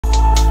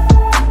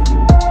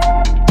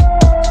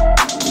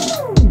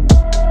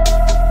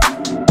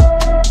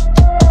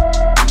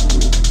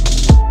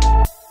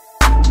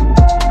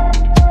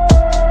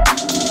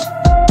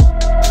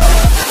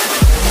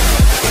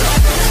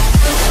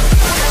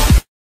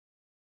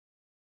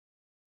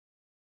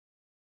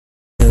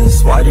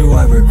this? Why do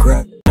I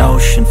regret?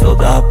 Ocean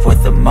filled up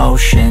with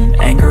emotion.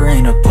 Anger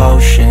ain't a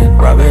potion.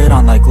 Rub it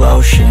on like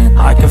lotion.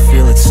 I can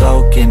feel it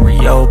soaking.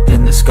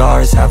 Reopen, the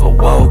scars have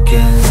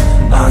awoken.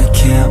 I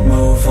can't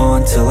move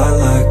on till I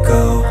let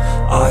go.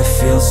 I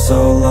feel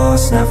so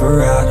lost,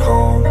 never at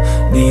home.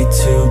 Need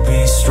to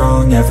be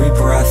strong, every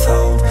breath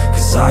hold.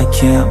 Cause I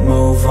can't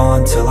move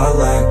on till I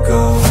let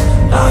go.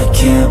 I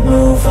can't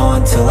move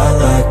on till I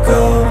let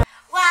go.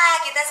 Wah,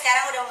 kita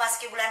sekarang udah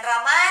memasuki bulan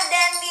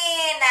Ramadan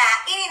nih. Nah,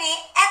 ini nih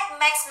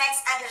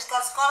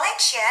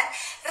 @maxmax_collection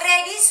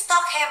ready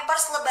stock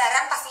hampers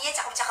lebaran, pastinya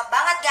cakep-cakep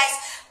banget guys.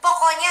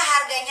 Pokoknya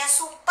harganya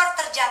super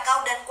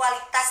terjangkau dan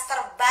kualitas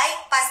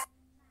terbaik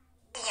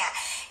pastinya.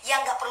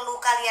 Yang gak perlu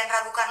kalian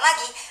ragukan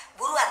lagi,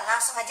 buruan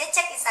langsung aja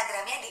cek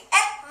Instagramnya di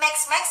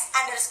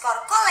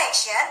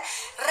 @maxmax_collection.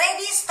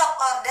 Ready stock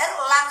order,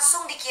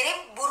 langsung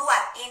dikirim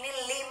buruan. Ini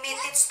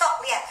limited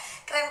stock, lihat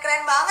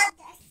keren-keren banget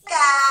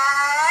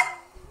kan?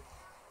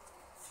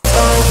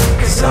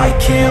 Cause I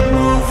can't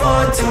move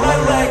on till I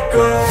let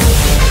go.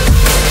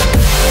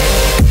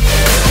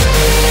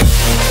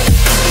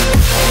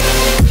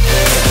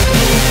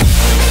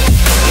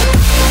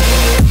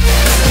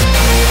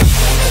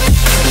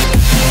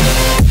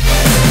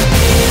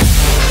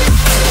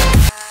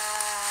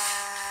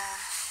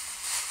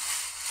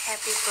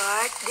 Happy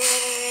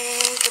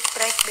birthday,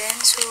 geprek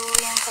bensu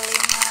yang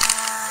kelima.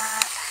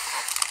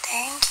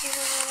 Thank you.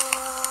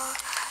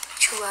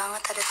 Lucu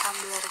banget ada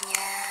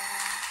tumblernya.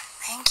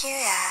 Thank you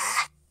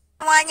ya.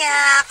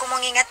 Semuanya, aku mau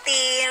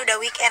ngingetin udah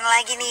weekend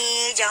lagi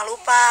nih. Jangan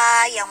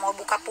lupa yang mau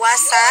buka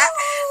puasa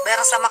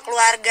bareng sama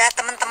keluarga,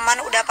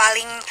 teman-teman, udah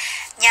paling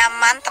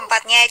nyaman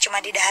tempatnya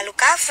cuma di Dahulu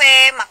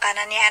Cafe.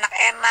 Makanannya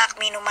enak-enak,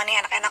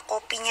 minumannya enak-enak,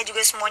 kopinya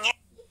juga semuanya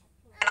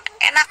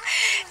enak.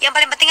 Yang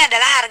paling penting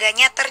adalah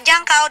harganya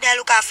terjangkau.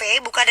 Dahulu Cafe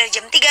buka dari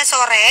jam 3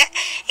 sore.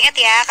 Ingat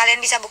ya,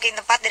 kalian bisa booking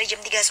tempat dari jam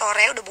 3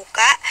 sore udah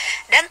buka.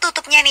 Dan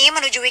tutupnya nih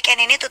menuju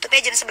weekend ini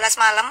tutupnya jam 11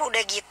 malam.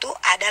 Udah gitu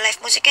ada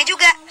live musiknya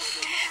juga.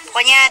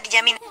 Pokoknya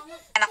dijamin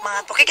enak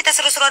banget. Pokoknya kita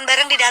seru-seruan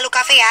bareng di Dahulu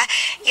Cafe ya.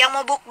 Yang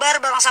mau bukber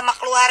bareng sama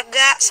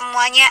keluarga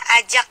semuanya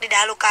ajak di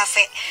Dahulu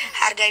Cafe.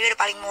 Harganya udah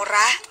paling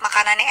murah,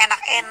 makanannya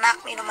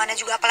enak-enak, minumannya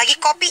juga, apalagi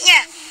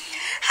kopinya.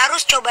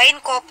 Harus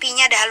cobain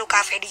kopinya Dahulu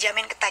Cafe,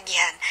 dijamin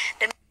ketagihan.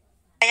 Dan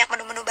banyak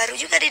menu-menu baru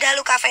juga di Dahulu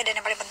Cafe. Dan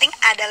yang paling penting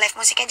ada live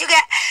musiknya juga.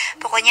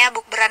 Pokoknya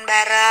bukberan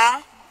bareng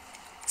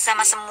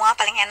sama semua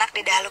paling enak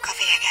di Dahulu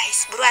Cafe ya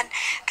guys. Buruan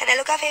ke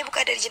Dahulu Cafe,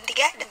 buka dari jam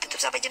 3 dan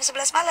tutup sampai jam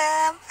 11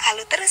 malam.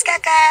 Halo terus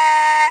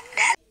kakak.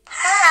 Dan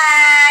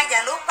hai,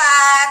 jangan lupa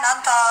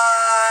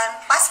nonton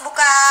pas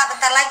buka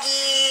bentar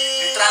lagi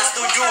di Trans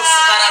 7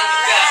 sekarang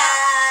juga.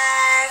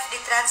 Live di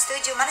Trans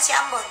 7. Mana si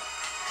Ambon?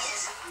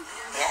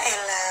 Ya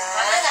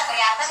elah,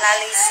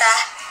 Lalisa.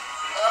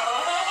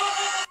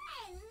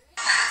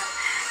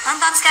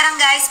 Nonton sekarang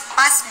guys,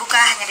 pas buka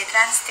hanya di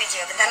Trans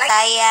 7. Bentar lagi.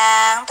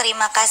 Sayang,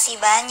 terima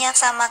kasih banyak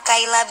sama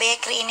Kayla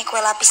Bakery. Ini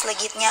kue lapis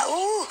legitnya.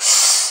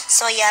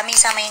 So yummy,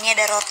 sama ini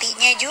ada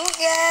rotinya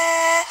juga.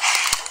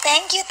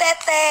 Thank you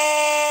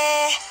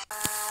Teteh.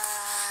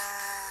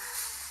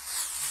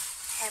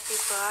 Happy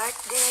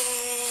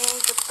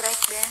birthday, geprek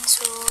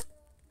bensu.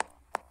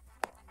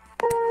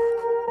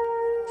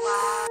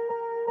 Wow.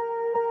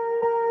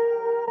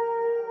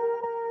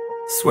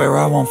 Swear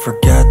I won't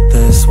forget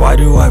this. Why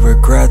do I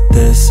regret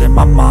this? In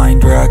my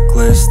mind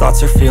reckless, thoughts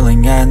are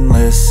feeling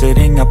endless.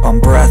 Sitting up I'm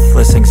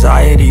breathless,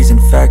 anxiety's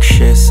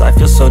infectious. I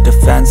feel so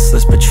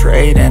defenseless,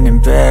 betrayed and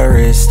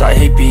embarrassed. I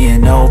hate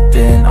being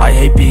open, I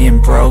hate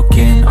being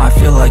broken. I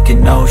feel like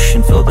an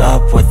ocean filled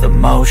up with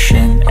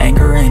emotion.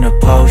 Anger ain't a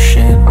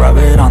potion, rub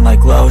it on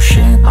like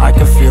lotion. I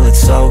can feel it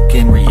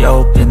soaking,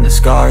 reopen, the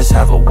scars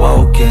have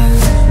awoken.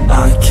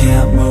 I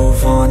can't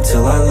move on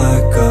till I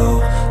let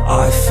go.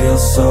 I feel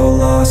so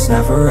lost,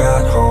 never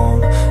at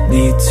home.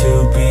 Need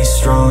to be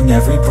strong,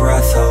 every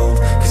breath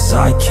hold. Cause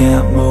I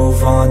can't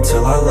move on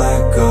till I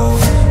let go.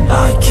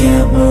 I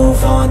can't move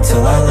on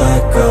till I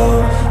let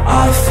go.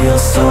 I feel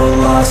so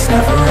lost,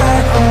 never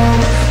at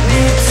home.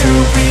 Need to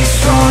be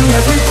strong,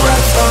 every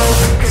breath hold.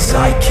 Cause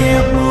I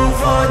can't move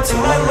on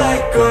till I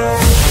let go.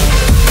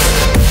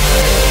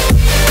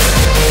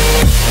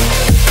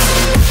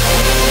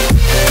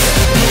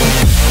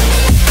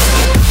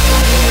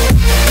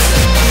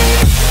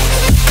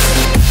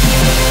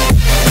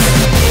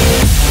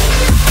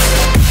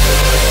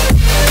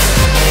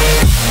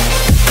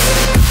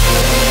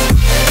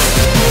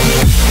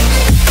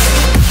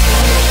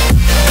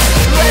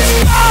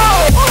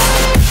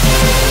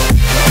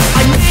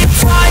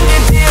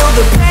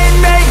 The pain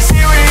makes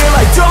it real.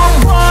 I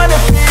don't wanna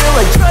feel,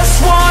 I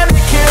just wanna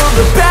kill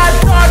the bad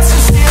thoughts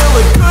and steal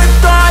a good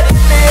thought and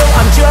feel.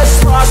 I'm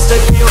just lost, I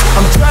feel,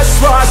 I'm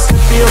just lost, I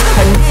feel.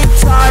 I need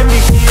time to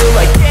heal,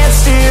 I can't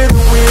steer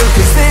the wheel.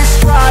 Cause this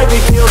drive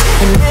it heals,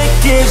 and it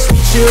gives me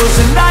chills.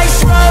 A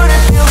nice road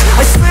it feels,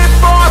 I slip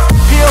off the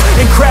peel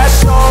and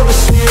crash all the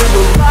steel.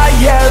 Will I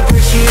ever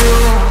heal?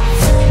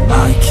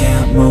 I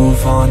can't move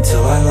move on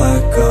till I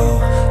let go.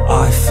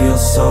 I feel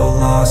so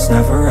lost,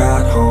 never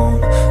at home.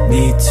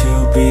 Need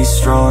to be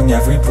strong,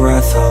 every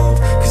breath hope.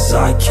 Cause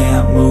I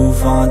can't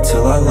move on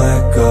till I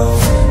let go.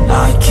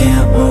 I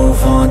can't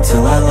move on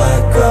till I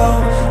let go.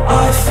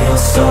 I feel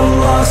so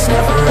lost,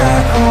 never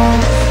at home.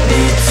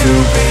 Need to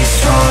be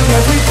strong,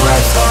 every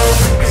breath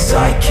hope. Cause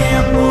I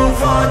can't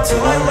move on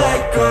till I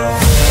let go.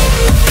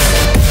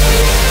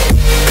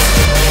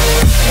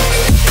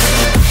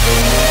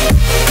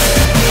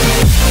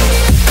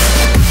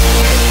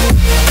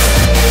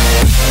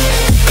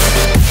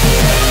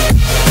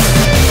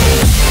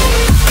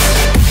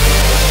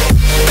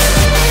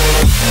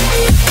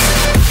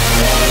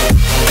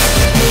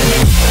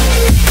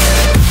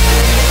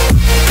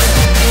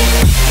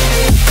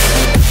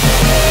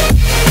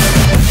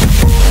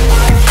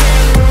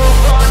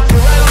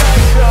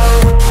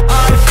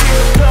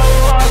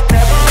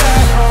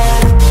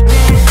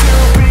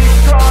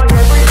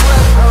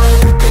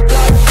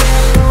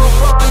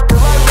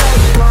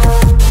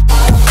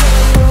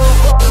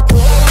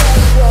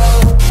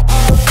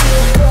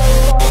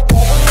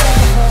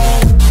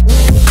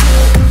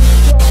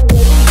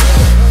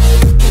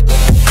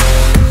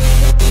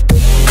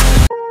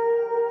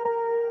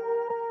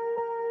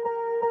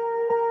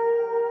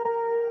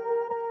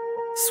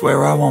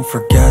 Swear I won't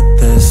forget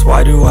this,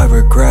 why do I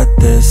regret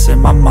this? In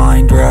my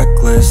mind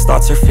reckless,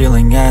 thoughts are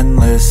feeling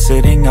endless.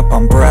 Sitting up,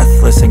 I'm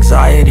breathless,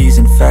 anxiety's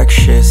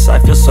infectious. I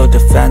feel so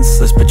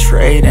defenseless,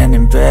 betrayed and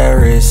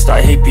embarrassed.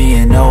 I hate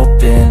being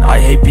open, I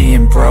hate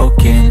being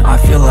broken. I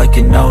feel like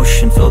an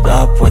ocean filled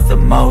up with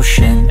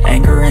emotion.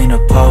 Anger ain't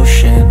a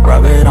potion,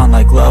 rub it on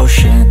like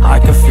lotion. I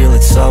can feel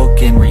it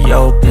soaking,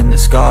 reopen, the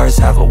scars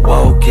have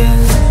awoken.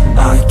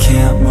 I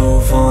can't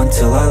move on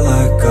till I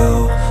let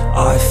go.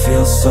 I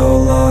feel so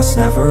lost,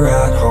 never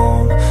at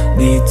home.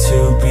 Need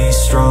to be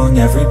strong,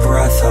 every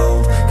breath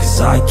hope. Cause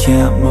I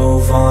can't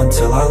move on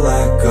till I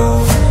let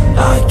go.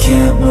 I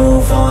can't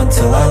move on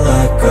till I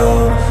let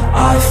go.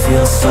 I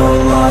feel so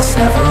lost,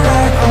 never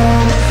at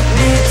home.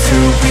 Need to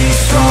be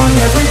strong,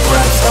 every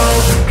breath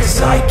hope.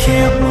 Cause I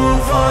can't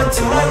move on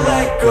till I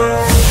let go.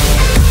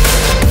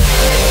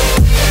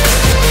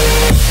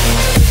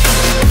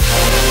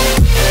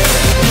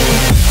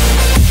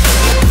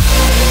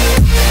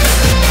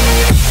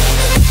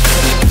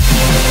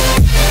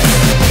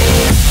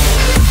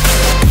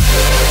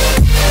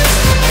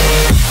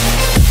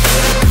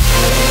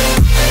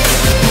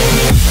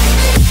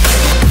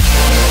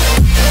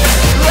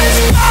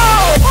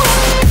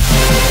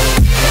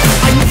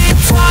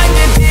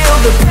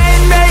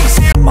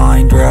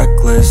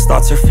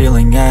 Thoughts are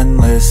feeling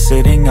endless.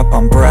 Sitting up,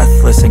 I'm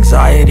breathless,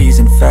 anxiety's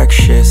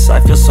infectious. I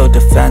feel so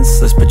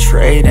defenseless,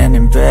 betrayed and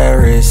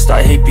embarrassed.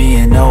 I hate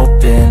being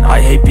open,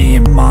 I hate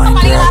being mind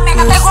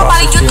reckless.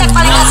 Thoughts are feeling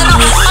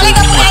endless.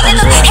 Sitting up, I'm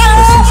breathless,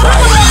 anxiety's infectious.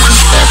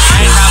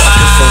 I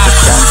feel so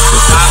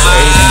defenseless,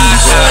 betrayed